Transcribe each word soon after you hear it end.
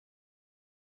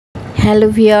Hello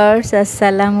viewers,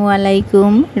 আসসালামু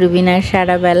আলাইকুম। রুবিনার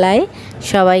সারা বেলায়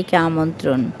সবাইকে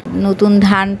আমন্ত্রণ। নতুন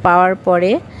ধান পাওয়ার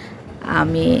পরে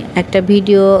আমি একটা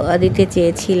ভিডিও দিতে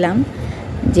চেয়েছিলাম,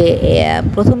 যে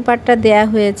প্রথম পার্টটা দেয়া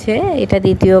হয়েছে, এটা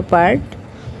দ্বিতীয় পার্ট।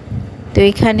 তো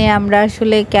এখানে আমরা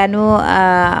আসলে কেন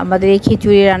আমাদের এই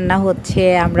খিচুড়ি রান্না হচ্ছে,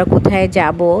 আমরা কোথায়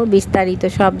যাব, বিস্তারিত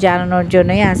সব জানানোর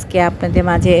জন্যই আজকে আপনাদের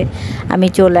মাঝে আমি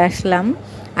চলে আসলাম।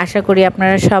 আশা করি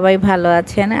আপনারা সবাই ভালো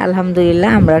আছেন। আলহামদুলিল্লাহ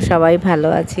আমরা সবাই ভালো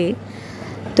আছি।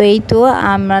 তো এই তো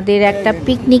আমাদের একটা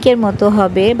পিকনিকের মতো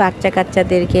হবে বাচ্চা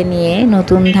কাচ্চাদেরকে নিয়ে,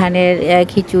 নতুন ধানের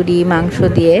খিচুড়ি মাংস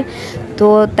দিয়ে। তো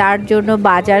তার জন্য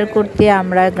বাজার করতে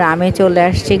আমরা গ্রামে চলে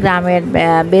আসছি, গ্রামের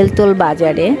বেলতল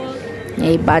বাজারে।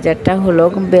 এই বাজারটা হলো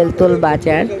বেলতল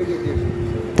বাজার।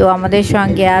 তো আমাদের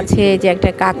সঙ্গে আছে যে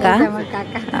একটা কাকা,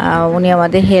 উনি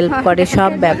আমাদের হেল্প করে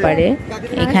সব ব্যাপারে।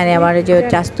 এখানে আমার যে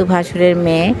চাস্তু ভাসুরের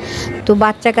মেয়ে। তো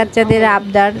বাচ্চা কাচ্চাদের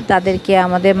আবদার, তাদেরকে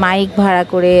আমাদের মাইক ভাড়া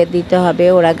করে দিতে হবে,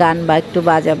 ওরা গান বা একটু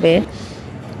বাজাবে।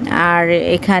 আর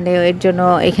এখানে এর জন্য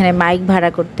এখানে মাইক ভাড়া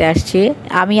করতে আসছি।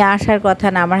 আমি আসার কথা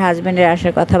না, আমার হাজব্যান্ডের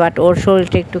আসার কথা, বাট ওর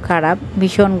শরীরটা একটু খারাপ,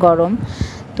 ভীষণ গরম,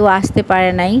 তো আসতে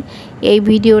পারে নাই। এই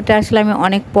ভিডিওটা আসলে আমি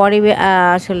অনেক পরে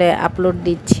আসলে আপলোড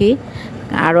দিচ্ছি,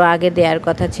 আরও আগে দেওয়ার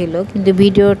কথা ছিল, কিন্তু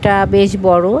ভিডিওটা বেশ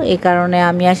বড়, এই কারণে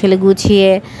আমি আসলে গুছিয়ে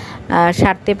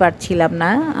সারতে পারছিলাম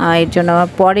না। এর জন্য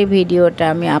আমার পরে ভিডিওটা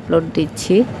আমি আপলোড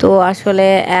দিচ্ছি। তো আসলে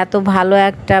এত ভালো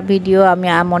একটা ভিডিও আমি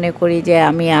মনে করি যে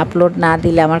আমি আপলোড না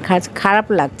দিলে আমার খারাপ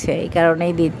লাগছে, এই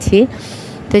কারণেই দিচ্ছি।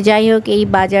 তো যাই হোক, এই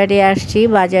বাজারে আসছি,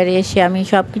 বাজারে এসে আমি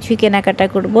সব কিছুই কেনাকাটা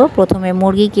করব। প্রথমে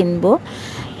মুরগি কিনবো।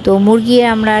 তো মুরগি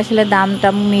আমরা আসলে দাম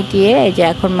টাম মিটিয়ে এই যে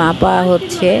এখন মাপা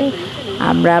হচ্ছে।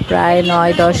 আমরা প্রায়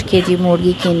 9-10 কেজি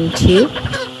মুরগি কিনছি।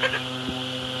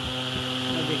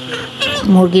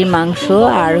 মুরগির মাংস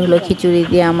আর হলো খিচুড়ি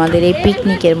দিয়ে আমাদের এই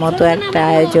পিকনিকের মতো একটা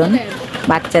আয়োজন,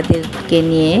 বাচ্চাদেরকে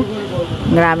নিয়ে।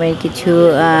 গ্রামের কিছু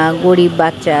গরিব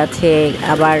বাচ্চা আছে,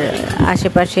 আবার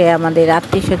আশেপাশে আমাদের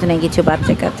আত্মীয় স্বজনে কিছু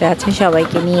বাচ্চা কাচ্চা আছে,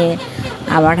 সবাইকে নিয়ে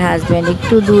আমার হাজব্যান্ড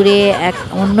একটু দূরে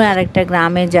অন্য আরেকটা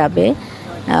গ্রামে যাবে,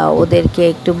 ওদেরকে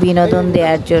একটু বিনোদন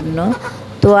দেওয়ার জন্য।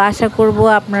 তো আশা করব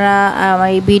আপনারা আমার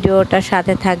এই ভিডিওটার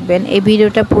সাথে থাকবেন। এই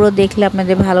ভিডিওটা পুরো দেখলে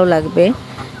আপনাদের ভালো লাগবে,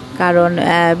 কারণ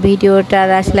ভিডিওটার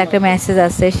আসলে একটা মেসেজ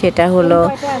আছে, সেটা হলো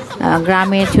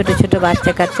গ্রামের ছোট ছোট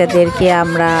বাচ্চা কাচ্চাদেরকে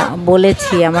আমরা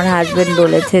বলেছি, আমার হাজব্যান্ড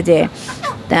বলেছে যে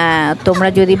তোমরা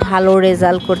যদি ভালো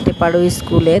রেজাল্ট করতে পারো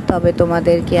স্কুলে, তবে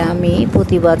তোমাদেরকে আমি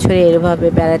প্রতি বছর এভাবে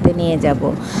বেড়াতে নিয়ে যাব।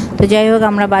 তো যাই হোক,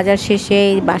 আমরা বাজার শেষে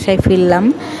বাসায় ফিরলাম,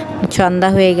 সন্ধ্যা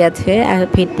হয়ে গেছে আর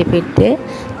ফিরতে ফিরতে।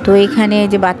 তো এখানে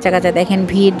যে বাচ্চা কাচ্চা দেখেন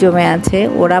ভিড় জমে আছে,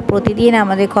 ওরা প্রতিদিন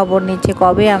আমাদের খবর নিচ্ছে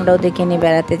কবে আমরা ওদেরকে নিয়ে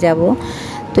বেড়াতে যাব।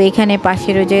 তো এখানে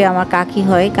পাশেরও যে আমার কাকি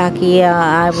হয়, কাকি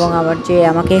এবং আবার যে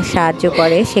আমাকে সাহায্য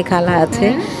করে সে খালা আছে।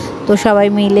 তো সবাই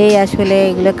মিলেই আসলে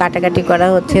এগুলো কাটাকাটি করা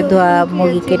হচ্ছে, ধোয়া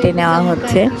মুরগি কেটে নেওয়া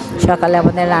হচ্ছে। সকালে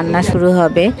আমাদের রান্না শুরু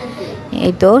হবে।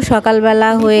 এই তো সকালবেলা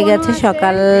হয়ে গেছে,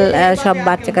 সকাল সব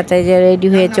বাচ্চা কাচ্চা যে রেডি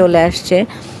হয়ে চলে আসছে।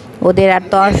 ওদের আর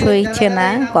তর সইছে না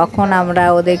কখন আমরা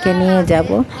ওদেরকে নিয়ে যাব।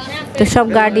 তো সব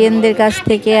গার্ডিয়ানদের কাছ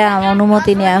থেকে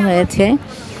অনুমতি নেওয়া হয়েছে।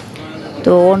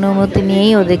 তো অনুমতি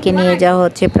নিয়েই ওদেরকে নিয়ে যাওয়া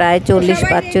হচ্ছে। প্রায়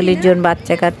 40-45 জন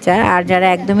বাচ্চা কাচ্চা, আর যারা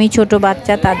একদমই ছোট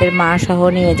বাচ্চা তাদের মা সহ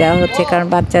নিয়ে যাওয়া হচ্ছে, কারণ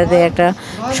বাচ্চাদের একটা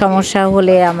সমস্যা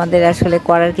হলে আমাদের আসলে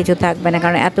করার কিছু থাকবে না,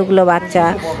 কারণ এতগুলো বাচ্চা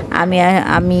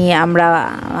আমরা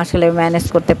আসলে ম্যানেজ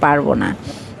করতে পারবো না,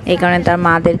 এই কারণে তার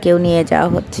মাদেরকেও নিয়ে যাওয়া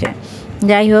হচ্ছে।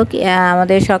 যাই হোক,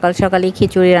 আমাদের সকাল সকালই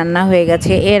খিচুড়ি রান্না হয়ে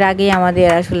গেছে। এর আগেই আমাদের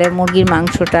আসলে মুরগির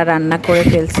মাংসটা রান্না করে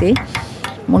ফেলছি।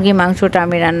 মুরগির মাংসটা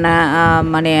আমি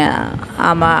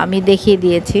আমি দেখিয়ে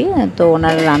দিয়েছি, তো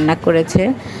ওনারা রান্না করেছে।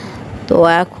 তো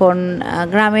এখন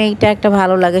গ্রামে এটা একটা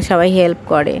ভালো লাগে, সবাই হেল্প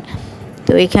করে।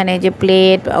 তো এখানে যে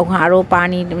প্লেট, আরও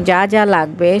পানি, যা যা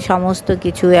লাগবে সমস্ত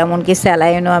কিছু, এমনকি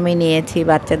স্যালাইনও আমি নিয়েছি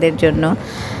বাচ্চাদের জন্য।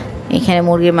 এখানে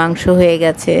মুরগির মাংস হয়ে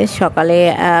গেছে, সকালে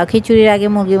খিচুড়ির আগে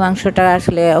মুরগির মাংসটা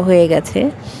আসলে হয়ে গেছে।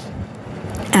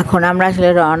 এখন আমরা আসলে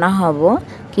রওনা হব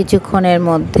কিছুক্ষণের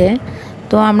মধ্যে।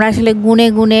 তো আমরা আসলে গুনে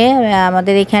গুনে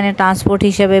আমাদের এখানে ট্রান্সপোর্ট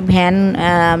হিসেবে ভ্যান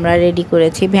আমরা রেডি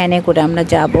করেছি, ভ্যানে করে আমরা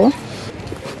যাব।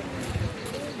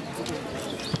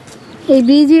 এই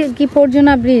ব্রিজ কি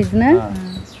পর্জনা ব্রিজ না?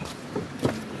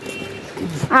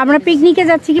 আমরা পিকনিকে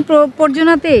যাচ্ছি কি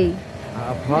পর্জনাতেই?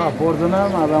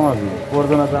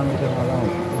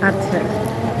 আচ্ছা,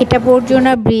 এটা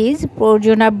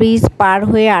পর্জনা ব্রিজ পার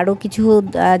হয়ে আরও কিছু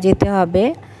যেতে হবে,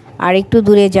 আর একটু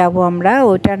দূরে যাব আমরা,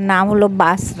 ওইটার নাম হলো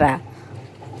বাসরা।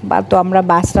 তো আমরা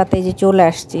বাসরাতে যে চলে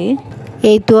আসছি।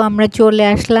 এই তো আমরা চলে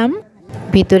আসলাম,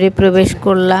 ভিতরে প্রবেশ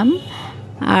করলাম।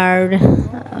 আর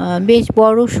বেশ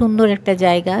বড় সুন্দর একটা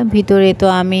জায়গা, ভিতরে তো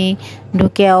আমি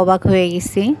ঢুকে অবাক হয়ে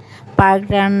গেছি।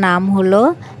 পার্কটার নাম হলো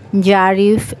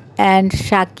Zarif and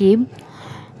Shakib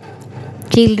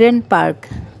children park.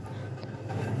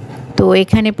 তো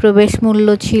এখানে প্রবেশ মূল্য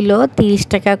ছিল 30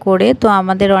 টাকা করে। তো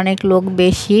আমাদের অনেক লোক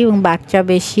বেশি এবং বাচ্চা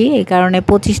বেশি, এই কারণে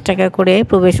 25 টাকা করে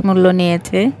প্রবেশ মূল্য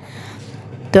নিয়েছে।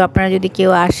 তো আপনারা যদি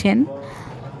কেউ আসেন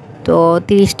তো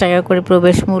 30 টাকা করে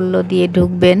প্রবেশ মূল্য দিয়ে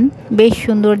ঢুকবেন। বেশ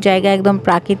সুন্দর জায়গা, একদম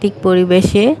প্রাকৃতিক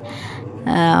পরিবেশে,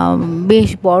 বেশ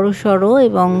বড়সড়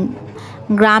এবং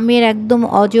গ্রামের একদম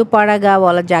অজপাড়া গা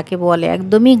বলা যাকে বলে,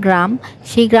 একদমই গ্রাম।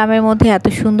 সেই গ্রামের মধ্যে এত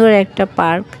সুন্দর একটা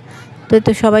পার্ক।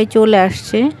 তো সবাই চলে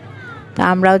আসছে, তা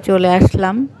আমরাও চলে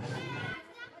আসলাম।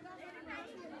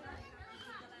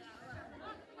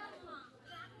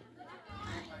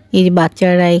 এই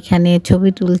বাচ্চারা এখানে ছবি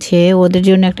তুলছে, ওদের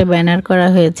জন্য একটা ব্যানার করা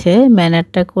হয়েছে।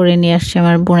 ব্যানারটা করে নিয়ে আসছে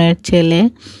আমার বোনের ছেলে।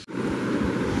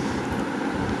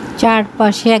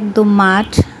 চারপাশে একদম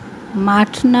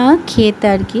মাঠ না ক্ষেত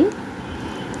আর কি।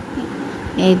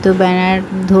 এই তো ব্যানার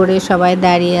ধরে সবাই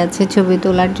দাঁড়িয়ে আছে ছবি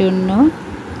তোলার জন্য।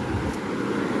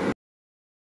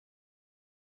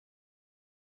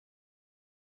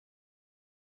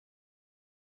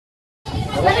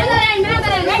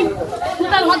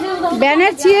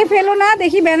 ব্যানার ছিঁড়ে ফেলো না,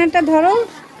 দেখি ব্যানারটা ধরো।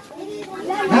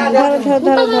 ধরো ধরো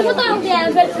ধরো ধরো।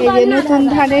 এই যে নতুন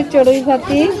ধানের চড়ুই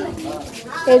ভাতি,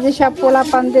 এই যে সব পোলা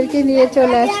পানদেরকে নিয়ে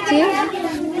চলে আসছি।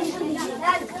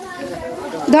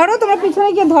 ধরো, তোমরা পিছনে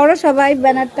গিয়ে ধরো সবাই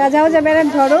ব্যানারটা। যাও যা ব্যানার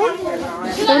ধরো,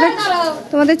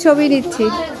 তোমাদের ছবি নিচ্ছি।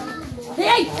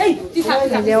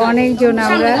 যে অনেকজন,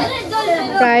 আমরা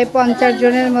প্রায় 50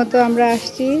 জনের মতো আমরা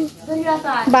আসছি,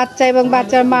 বাচ্চা এবং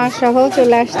বাচ্চার মা সহ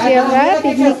চলে আসছি আমরা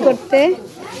পিকনিক করতে।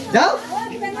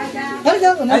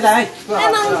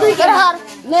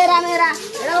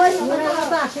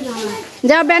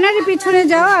 যাও ব্যানারের পিছনে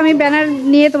যাও, আমি ব্যানার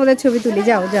নিয়ে তোমাদের ছবি তুলি।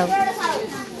 যাও যাও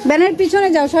ব্যানারের পিছনে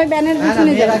যাও, সবাই ব্যানারের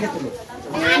পিছনে যাও।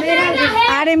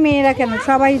 আরে মেয়েরা কেন,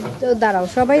 সবাই দাঁড়াও,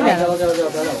 সবাই দাঁড়াও,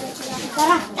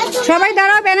 সবাই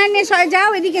দাঁড়াও, ব্যানার নিয়ে সবাই যাও,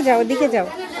 এদিকে যাও, এদিকে যাও,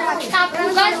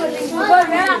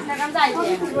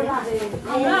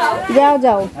 যাও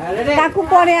যাও। কাকু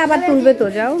পরে আবার তুলবে তো,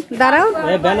 যাও দাঁড়াও।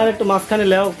 ব্যানার একটু মাঝখানে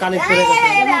লেও, কানেক্ট করে।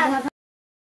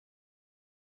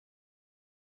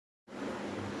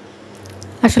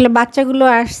 আসলে বাচ্চাগুলো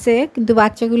আসছে, কিন্তু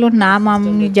বাচ্চাগুলোর নাম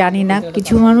আমি জানি না।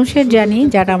 কিছু মানুষের জানি,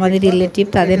 যারা আমাদের রিলেটিভ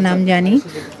তাদের নাম জানি,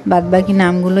 বাদ বাকি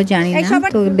নামগুলো জানি না।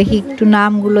 তো দেখি একটু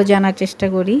নামগুলো জানার চেষ্টা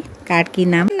করি, কার কি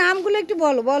নাম। নামগুলো একটু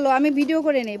বলো, বলো, আমি ভিডিও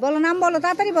করে নেই। বলো নাম, বলো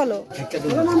তাড়াতাড়ি বলো।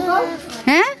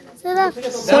 হ্যাঁ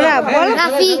সোরাব, বলো।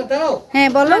 হ্যাঁ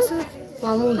বলো।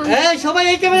 সবাই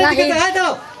এই ক্যামেরা দিকে দেখাই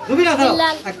দাও। তুমি না দাও,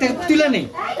 একটা তুলে নেই,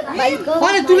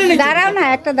 মানে তুলে নেই। দাঁড়াও না,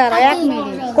 একটা দাঁড়াও, 1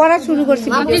 মিনিট করা শুরু করছি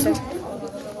ভিডিওটা।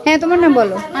 হ্যাঁ তোমার নাম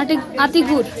বলো।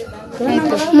 আতিকুর,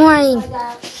 মুআইন,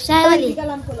 শাহরি,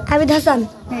 আবিদ হাসান,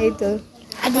 এই তো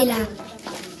আদিলা।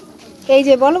 এই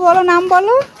যে বলো, বলো নাম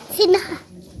বলো, সিনহা,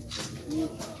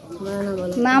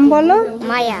 নাম বলো,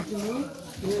 মায়া।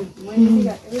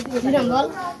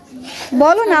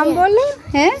 বলো নাম বলো।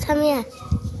 হ্যাঁ সামিয়া,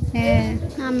 হ্যাঁ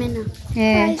আমেনা,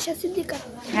 হ্যাঁ, আয়েশা সিদ্দিকা,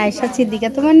 আয়েশা সিদ্দিকা।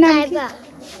 তোমার নাম কি? আয়েবা,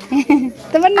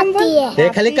 তোমার নাম বলো। এ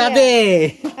খালি কাঁদে।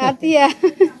 আতিয়া।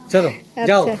 চলো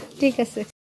যাও। আচ্ছা ঠিক আছে।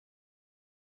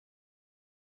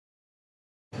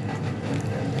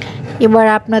 এবার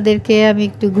আপনাদেরকে আমি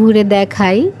একটু ঘুরে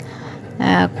দেখাই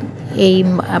এই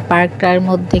পার্কটার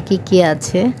মধ্যে কি কি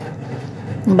আছে।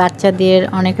 বাচ্চাদের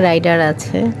অনেক রাইডার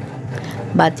আছে,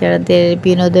 বাচ্চাদের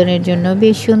বিনোদনের জন্য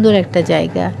বেশ সুন্দর একটা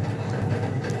জায়গা।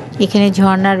 এখানে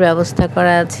ঝর্ণার ব্যবস্থা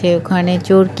করা আছে, ওখানে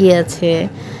চরকি আছে,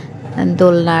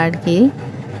 দোলনা আর কি।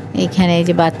 এখানে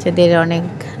যে বাচ্চাদের অনেক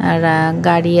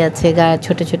গাড়ি আছে,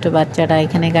 ছোট ছোট বাচ্চারা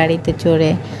এখানে গাড়িতে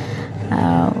চড়ে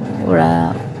ওরা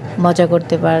মজা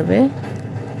করতে পারবে।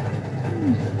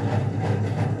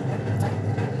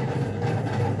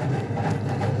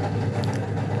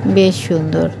 বেশ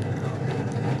সুন্দর।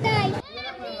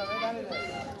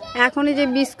 এখনই যে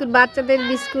বিস্কুট, বাচ্চাদের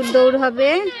বিস্কুট দৌড় হবে।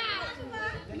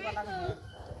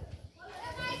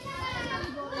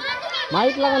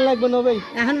 মাইক লাগান লাগবে না ভাই,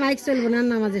 এখন মাইক চলবে না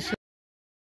নামাজের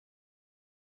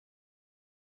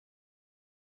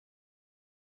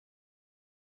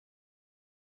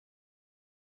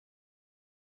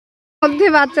মধ্যে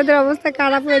বাচ্চাদের অবস্থা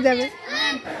খারাপ হয়ে যাবে।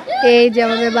 এই যে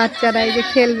আমাদের বাচ্চারা এই যে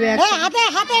খেলবে, হাতে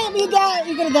হাতে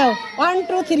ই করে দাও, 1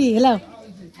 2 3 হ্যালো।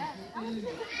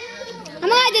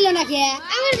 আমার দিল নাকি?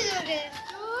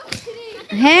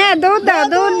 হ্যাঁ দৌড় দাও,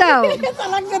 দৌড় দাও।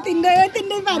 চালাক যে তিনটাই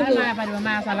পারবে।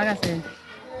 মা চালাক আছে।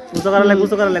 উঁচু করা লাগবে,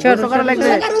 উঁচু করা লাগবে, উঁচু করা লাগবে,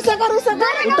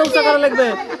 উঁচু করা লাগবে।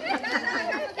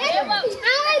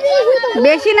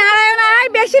 বেশি নাড়ায় না,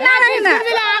 বেশি নাড়ায় না।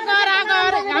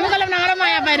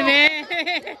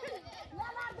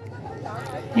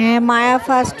 হ্যাঁ, মায়া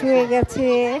ফার্স্ট হয়ে গেছে।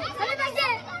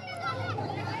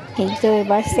 এই তো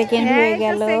এবার সেকেন্ড হয়ে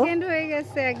গেল। সেকেন্ড হয়ে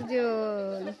গেছে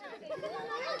একজন।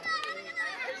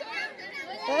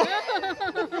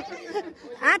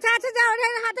 আচ্ছা আচ্ছা যাও,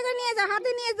 হাতে করে নিয়ে যাও, হাতে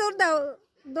নিয়ে দৌড় দাও,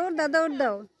 দৌড় দাও, দৌড়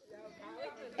দাও।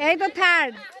 এই তো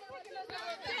থার্ড।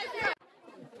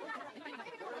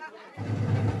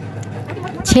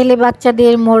 ছেলে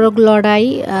বাচ্চাদের মোরগ লড়াই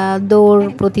দৌড়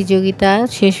প্রতিযোগিতা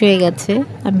শেষ হয়ে গেছে।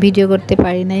 আমি ভিডিও করতে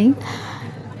পারি নাই,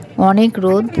 অনেক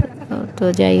রোদ। তো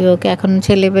যাই হোক, এখন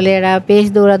ছেলেপেলেরা বেশ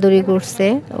দৌড়াদৌড়ি করছে,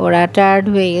 ওরা টায়ার্ড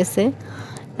হয়ে গেছে।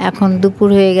 এখন দুপুর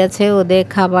হয়ে গেছে, ওদের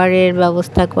খাবারের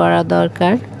ব্যবস্থা করা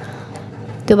দরকার।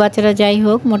 তো বাচ্চারা যাই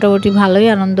হোক মোটামুটি ভালোই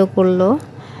আনন্দ করলো।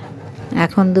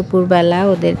 এখন দুপুরবেলা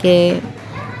ওদেরকে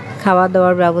খাওয়া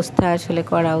দাওয়ার ব্যবস্থা আসলে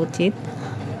করা উচিত।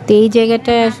 তো এই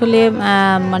জায়গাটায় আসলে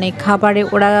মানে খাবারে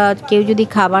ওরা কেউ যদি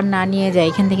খাবার না নিয়ে যায়,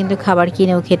 এখান থেকে কিন্তু খাবার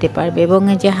কিনেও খেতে পারবে। এবং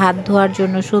এই যে হাত ধোয়ার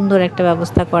জন্য সুন্দর একটা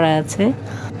ব্যবস্থা করা আছে,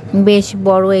 বেশ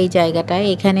বড় এই জায়গাটায়।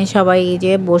 এখানে সবাই এই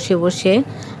যে বসে বসে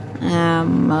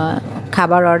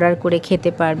খাবার অর্ডার করে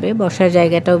খেতে পারবে। বসার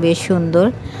জায়গাটাও বেশ সুন্দর,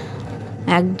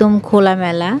 একদম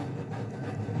খোলামেলা।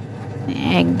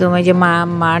 একদম এই যে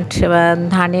মাঠ,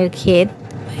 ধানের ক্ষেত,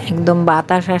 একদম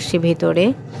বাতাস আসছে ভিতরে,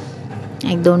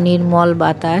 একদম নির্মল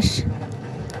বাতাস।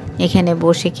 এখানে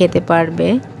বসে খেতে পারবে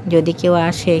যদি কেউ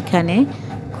আসে এখানে।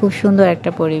 খুব সুন্দর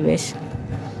একটা পরিবেশ।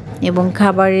 এবং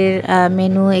খাবারের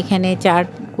মেনু এখানে চার্ট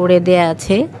করে দেয়া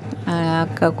আছে,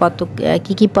 কত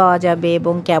কি পাওয়া যাবে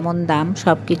এবং কেমন দাম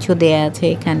সব কিছু দেয়া আছে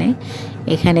এখানে।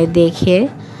 এখানে দেখে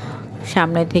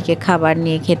সামনে থেকে খাবার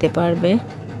নিয়ে খেতে পারবে।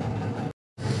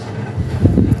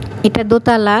 এটা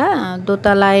দোতলা,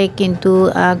 দোতলায় কিন্তু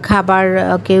খাবার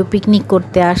কেউ পিকনিক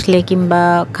করতে আসলে কিংবা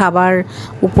খাবার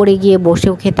উপরে গিয়ে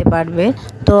বসেও খেতে পারবে।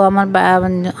 তো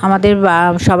আমাদের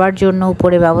সবার জন্য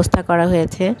উপরে ব্যবস্থা করা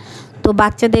হয়েছে। তো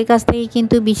বাচ্চাদের কাছ থেকে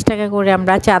কিন্তু 20 টাকা করে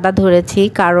আমরা চাঁদা ধরেছি,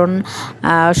 কারণ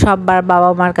সববার বাবা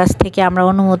মার কাছ থেকে আমরা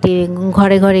অনুমতি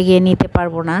ঘরে ঘরে গিয়ে নিতে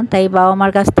পারবো না। তাই বাবা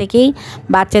মার কাছ থেকেই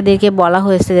বাচ্চাদেরকে বলা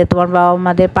হয়েছে যে তোমার বাবা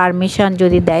মাদের পারমিশন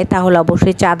যদি দেয় তাহলে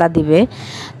অবশ্যই চাঁদা দিবে।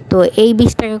 তো এই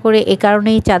 20 টাকা করে এ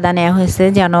কারণেই চাঁদা নেওয়া হয়েছে,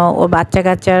 যেন ও বাচ্চা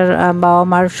কাচ্চার বাবা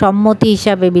মার সম্মতি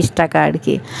হিসাবে 20 টাকা আর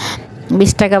কি।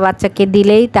 20 টাকা বাচ্চাকে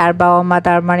দিলেই তার বাবা মা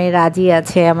তার মানে রাজি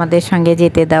আছে আমাদের সঙ্গে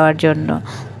যেতে দেওয়ার জন্য।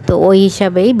 তো ওই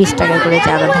হিসাবেই 20 টাকা করে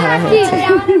চাঁদা ধরা হয়েছে।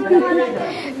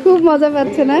 খুব মজা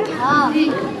পাচ্ছে না?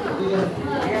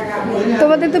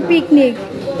 তোমাদের তো পিকনিক,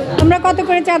 তোমরা কত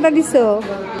করে চাঁদা দিছো?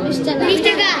 20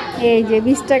 টাকা। এই যে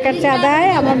 20 টাকার চাঁদায়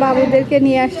আমার বাবুদেরকে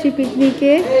নিয়ে আসছি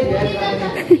পিকনিকে।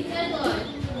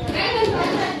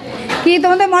 কি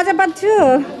তোমাদের মজা পাচ্ছ?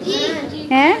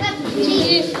 হ্যাঁ,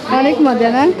 অনেক মজা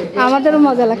না? আমাদেরও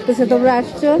মজা লাগতেছে, তোমরা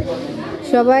আসছো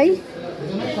সবাই।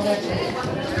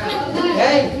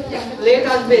 লেট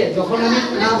আসবে, যখন আমি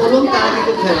না বলুন তার আগে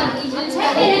তো খেলাম।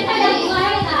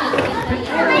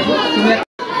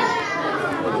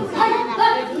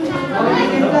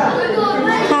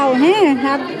 খাও। হ্যাঁ,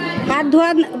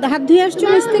 হাত ধুয়ে আসছো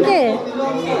নিচ থেকে?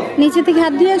 নিচে থেকে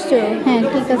হাত ধুয়ে আসছো? হ্যাঁ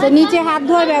ঠিক আছে, নিচে হাত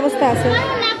ধোয়ার ব্যবস্থা আছে।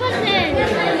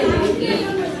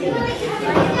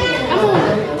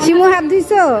 শিমু হাত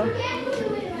ধুইছো?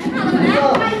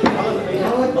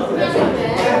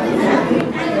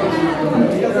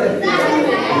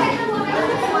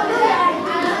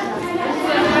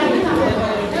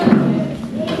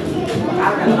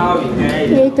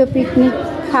 এই তো পিকনিক,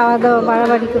 খাওয়া দাওয়া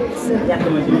বাড়াবাড়ি করতেছে।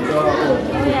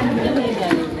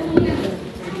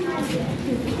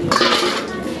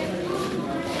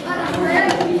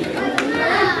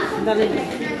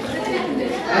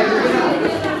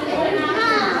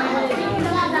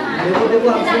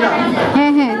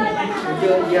 হ্যাঁ হ্যাঁ,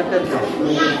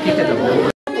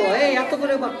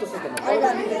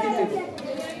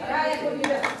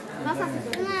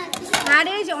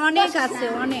 আরে অনেক আছে,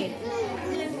 অনেক।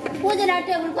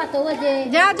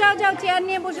 যাও যাও যাও, চেয়ার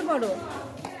নিয়ে বসে পড়ো।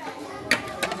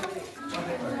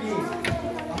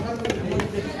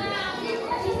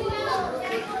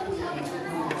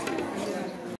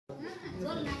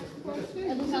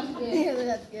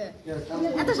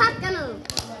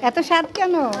 এত স্বাদ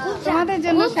কেন? তোমাদের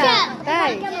জন্য স্বাদ,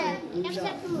 তাই?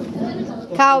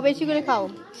 খাও, বেশি করে খাও,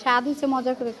 স্বাদ হচ্ছে,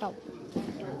 মজা করে খাও।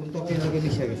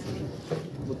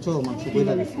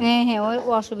 হ্যাঁ হ্যাঁ, ওই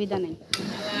অসুবিধা নেই।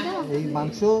 এই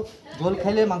মাংস ঝোল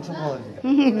খাইলে মাংস খাওয়া যায়।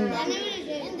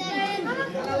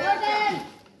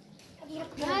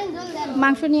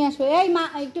 মাংস নিয়ে আসো। এই মা,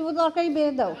 একটু তরকারি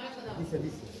বেড়ে দাও।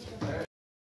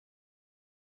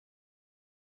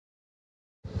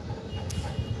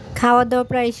 খাওয়া দাওয়া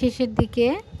প্রায় শেষের দিকে।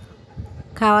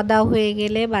 খাওয়া দাওয়া হয়ে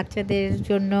গেলে বাচ্চাদের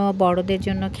জন্য বড়দের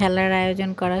জন্য খেলার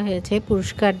আয়োজন করা হয়েছে,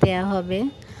 পুরস্কার দেয়া হবে।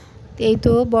 তো এই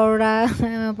তো বড়রা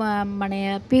মানে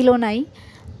পিলো নাই,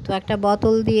 তো একটা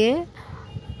বোতল দিয়ে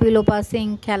পিলো পাসিং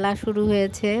খেলা শুরু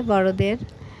হয়েছে বড়দের।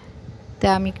 তা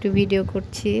আমি একটু ভিডিও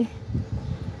করছি।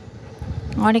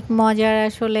 অনেক মজার,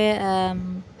 আসলে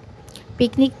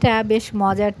পিকনিকটা বেশ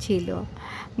মজার ছিল।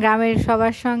 গ্রামের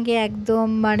সবার সঙ্গে একদম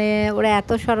মানে ওরা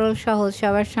এত সরল সহজ,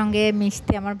 সবার সঙ্গে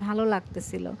মিশতে আমার ভালো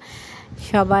লাগতেছিল।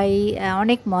 সবাই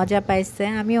অনেক মজা পাইছে,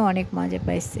 আমিও অনেক মজা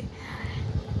পাইছি।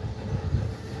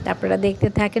 আপনারা দেখতে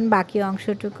থাকেন বাকি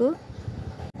অংশটুকু।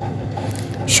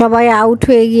 সবাই আউট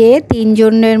হয়ে গিয়ে 3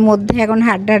 জনের মধ্যে এখন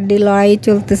হাড্ডাহাড্ডি লড়াই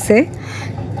চলতেছে,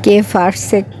 কে ফার্স্ট,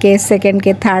 কে সেকেন্ড,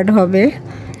 কে থার্ড হবে।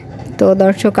 তো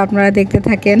দর্শক আপনারা দেখতে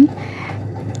থাকেন।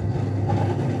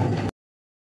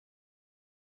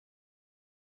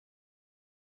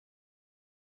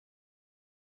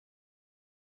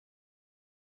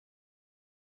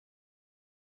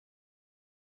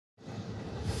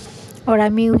 ওরা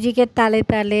মিউজিকের তালে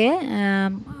তালে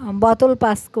বোতল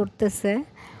পাস করতেছে,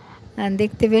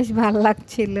 দেখতে বেশ ভালো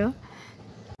লাগছিল।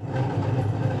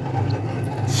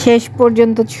 শেষ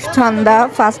পর্যন্ত ছন্দা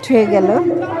ফার্স্ট হয়ে গেল।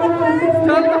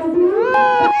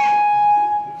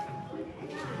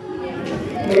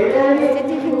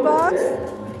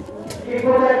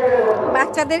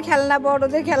 বাচ্চাদের খেলনা,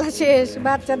 বড়দের খেলা শেষ।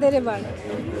 বাচ্চাদের এবার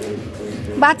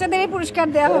বাচ্চাদেরই পুরস্কার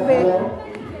দেওয়া হবে।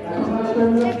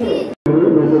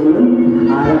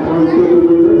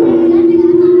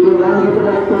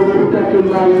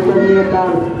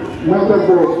 মন্তব্য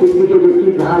পিকনিকে বেশি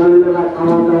ঝাল হইল না,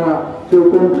 খাওয়া দাওয়া কেউ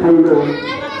কম খাইল,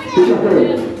 ঠিক আছে,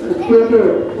 কে কে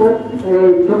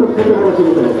ছোট ছোট বড়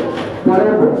শুরু করে পরে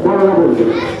বড়রা বলবে,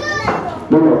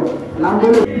 বলো নাম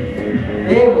বলে।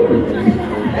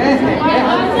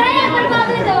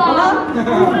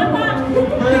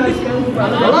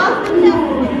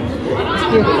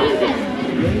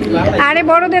 আরে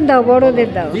বড়দের দাও, বড়দের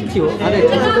দাও।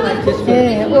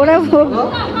 হ্যাঁ, ওরা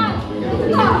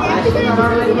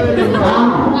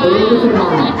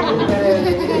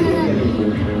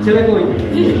ছেলে কই?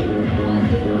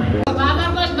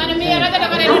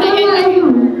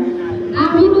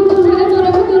 আমি নতুনভাবে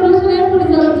জনগত অনুষ্ঠানের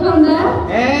পরিচালক ছন্দা,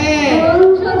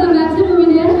 ছন্দা নাচের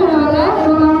অভিনয় খারাওয়ালা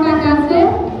এবং আমার কাকা আছে।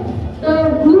 তো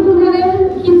নতুনভাবে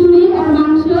খিচুড়ি আর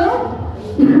মাংস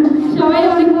সবাই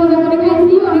অনেক মজা করে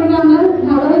খাইছি, অনেক রান্না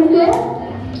ভালো হয়েছে,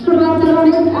 ছোট বাচ্চারা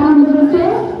অনেক আনন্দ করেছে।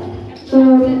 তো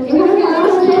এখানে খেলা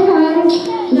হচ্ছে,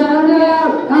 যারা যারা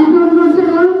অংশগ্রহণ করছে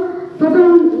এবং প্রথম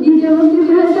দ্বিতীয়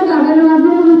তৃতীয় হয়েছে তাদের মাঝে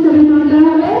অনুষ্ঠান করতে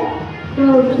হবে। তো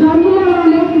সবগুলো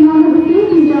অনেক মনে হচ্ছে,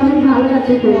 কিন্তু অনেক ভালো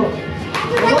লাগছে।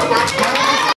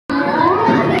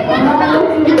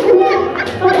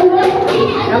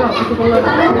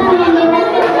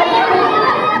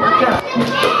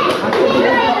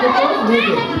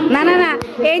 না না না,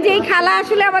 এই যে এই খালা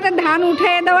আসলে আমাদের ধান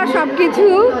উঠে দেওয়া সবকিছু।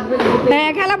 হ্যাঁ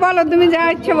খালা বলো, তুমি যা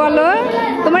ইচ্ছে বলো,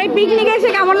 তোমার এই পিকনিকে এসে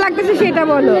কেমন লাগতেছে সেটা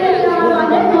বলো।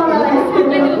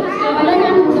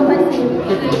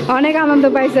 অনেক আনন্দ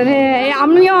পাইছেন? হ্যাঁ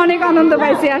আমিও অনেক আনন্দ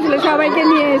পাইছি আসলে সবাইকে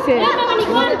নিয়ে এসে।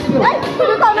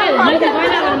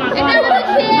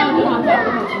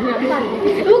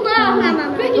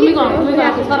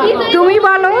 তুমি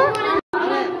বলো।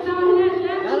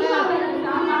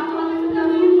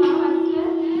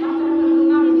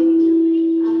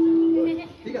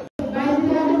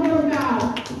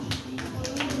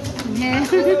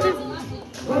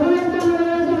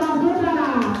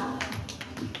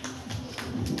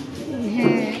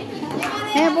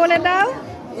 হ্যাঁ বলে দাও।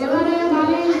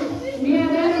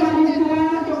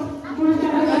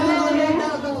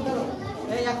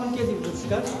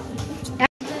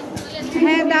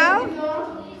 হ্যাঁ দাও।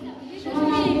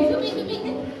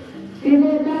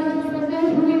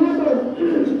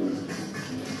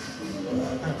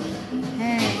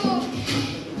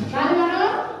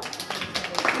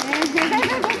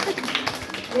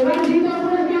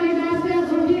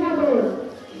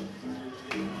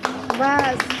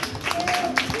 বাস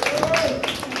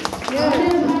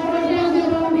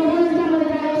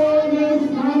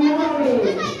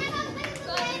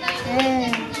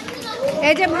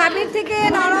এই যে ভাবির থেকে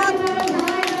ননদ,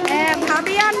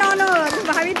 ভাবি আর ননদ,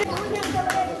 ভাবি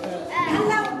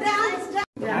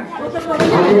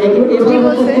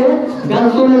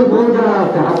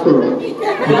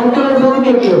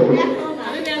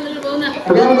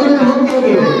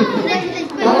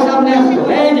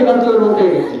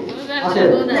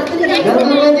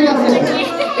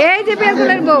এই যে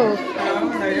বেলকুলের বউ।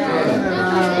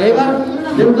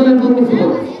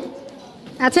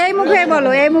 আচ্ছা এই মুখ হয়ে বলো,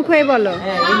 এই মুখ হয়ে বলো।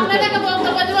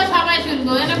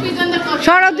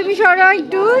 সরো, তুমি সরো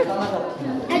একটু।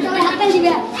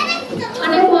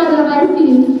 অনেক মজা পাইছি,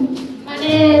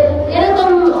 মানে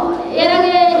এরকম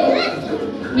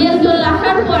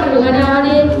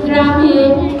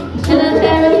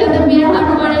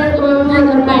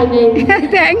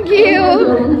থ্যাংক ইউ।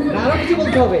 আরো কিছু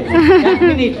বলতে হবে, 1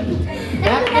 মিনিট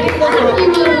বলতে হবে।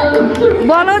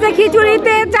 বলো যে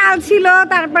খিচুড়িতে চাল ছিল,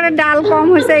 তারপরে ডাল কম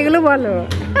হয়েছে, এগুলো বলো।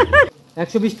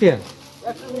 120 টাকা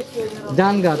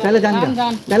জানগা, তাহলে জানগা,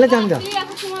 তাহলে জানগা,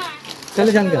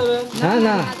 তাহলে জানগা। হ্যাঁ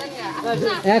না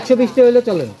 120 টাকা হইলে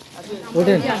চলেন,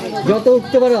 ওঠেন যত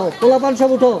উঠতে পারো, পোলাপান সব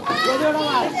উঠো।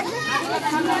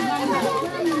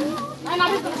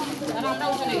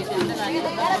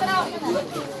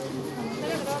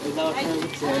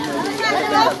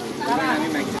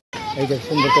 এই যে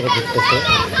সুন্দর করে ঘুরতেছে।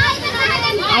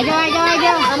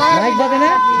 মাইক বাজে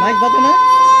না, মাইক বাজে না,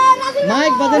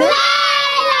 মাইক বাজে না।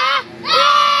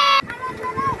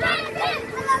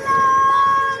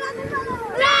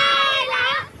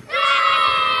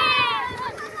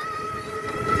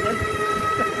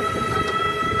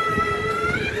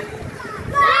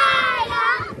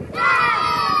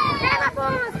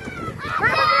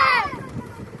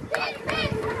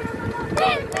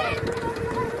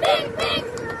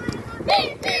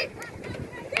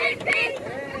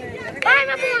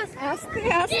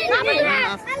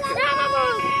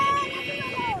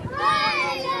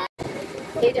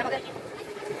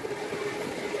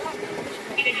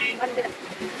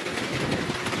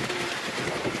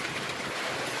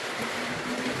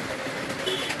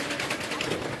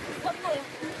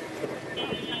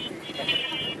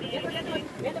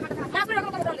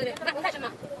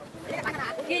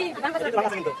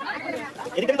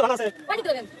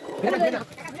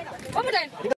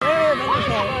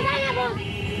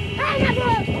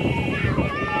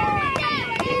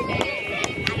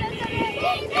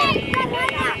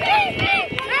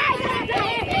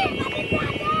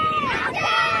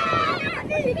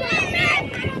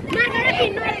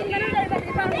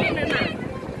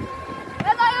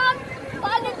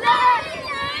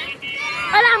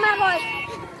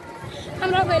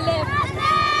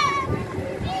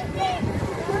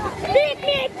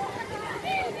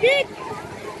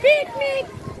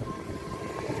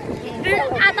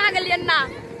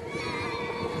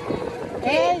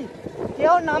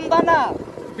 কেউ নামবা না,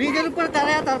 ব্রিজের উপর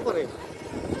দাঁড়ায় তারপরে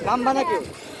নামবা না কেউ।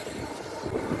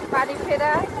 বাড়ি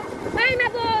ফেরা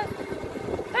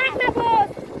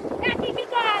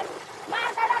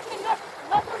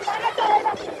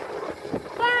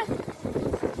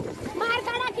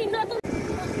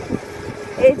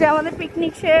এই যে আমাদের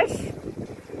পিকনিক শেষ,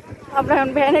 আমরা এখন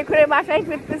ভ্যানে করে বাসায়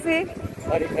ফিরতেছি।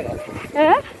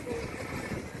 হ্যাঁ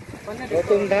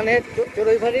নতুন ধানের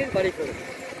চড়ুই ভাতির বাড়ি ফেরা।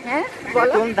 হ্যাঁ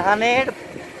নতুন ধানের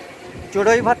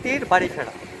চড়ুই ভাতির বাড়ি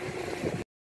ফেরা।